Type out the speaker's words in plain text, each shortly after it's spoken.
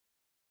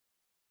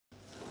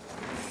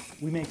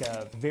We make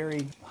a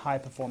very high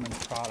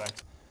performance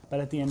product, but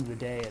at the end of the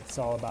day, it's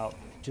all about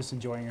just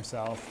enjoying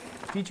yourself.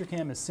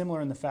 FeatureCAM is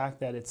similar in the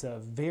fact that it's a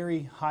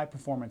very high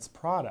performance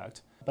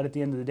product, but at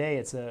the end of the day,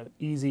 it's an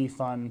easy,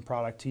 fun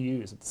product to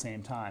use at the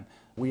same time.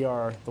 We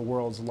are the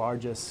world's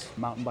largest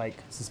mountain bike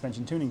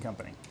suspension tuning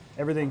company.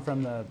 Everything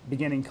from the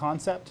beginning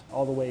concept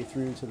all the way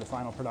through to the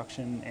final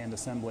production and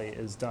assembly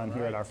is done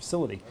here at our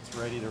facility. It's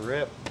ready to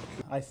rip.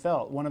 I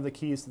felt one of the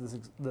keys to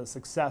the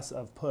success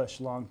of Push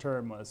long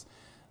term was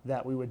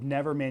that we would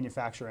never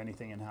manufacture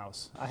anything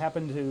in-house. I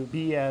happened to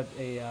be at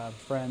a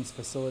friend's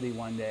facility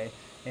one day,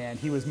 and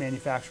he was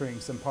manufacturing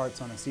some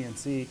parts on a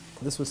CNC.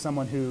 This was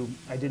someone who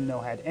I didn't know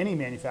had any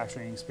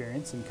manufacturing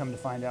experience, and come to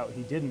find out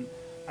he didn't.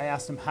 I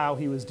asked him how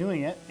he was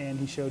doing it, and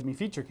he showed me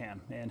FeatureCAM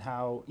and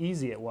how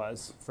easy it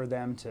was for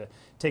them to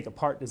take a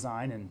part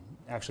design and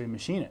actually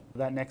machine it.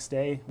 That next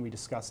day, we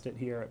discussed it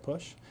here at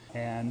Push,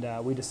 and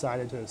we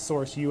decided to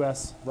source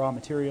US raw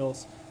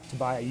materials, to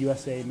buy a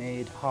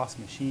USA-made Haas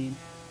machine,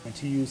 and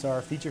to use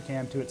our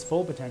FeatureCAM to its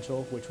full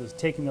potential, which was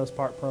taking those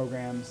part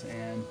programs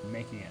and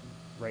making it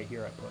right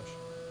here at Push.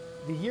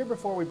 The year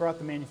before we brought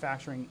the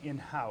manufacturing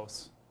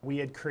in-house, we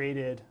had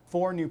created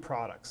 4 new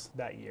products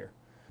that year.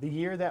 The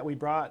year that we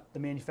brought the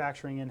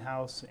manufacturing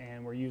in-house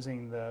and we're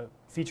using the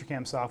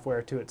FeatureCAM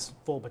software to its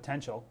full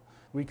potential,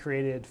 we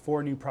created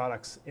 4 new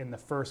products in the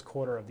first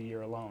quarter of the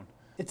year alone.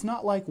 It's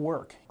not like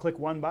work. Click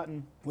one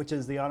button, which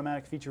is the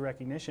automatic feature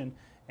recognition,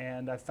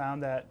 and I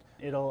found that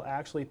it'll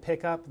actually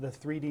pick up the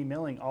 3D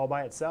milling all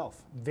by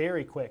itself.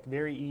 Very quick,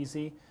 very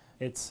easy.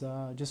 It's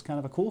just kind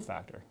of a cool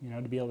factor, you know,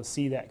 to be able to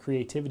see that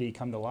creativity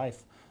come to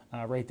life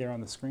right there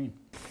on the screen.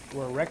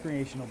 We're a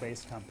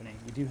recreational-based company.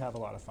 We do have a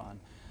lot of fun.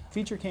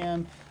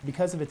 FeatureCAM,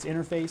 because of its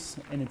interface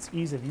and its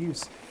ease of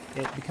use,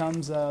 it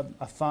becomes a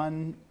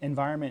fun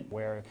environment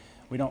where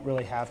we don't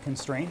really have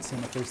constraints,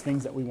 and if there's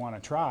things that we want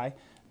to try,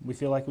 we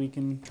feel like we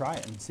can try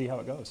it and see how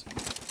it goes.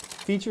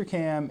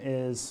 FeatureCAM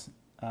is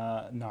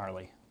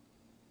gnarly.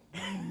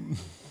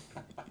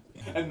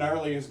 And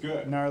gnarly is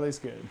good. Gnarly is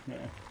good, yeah.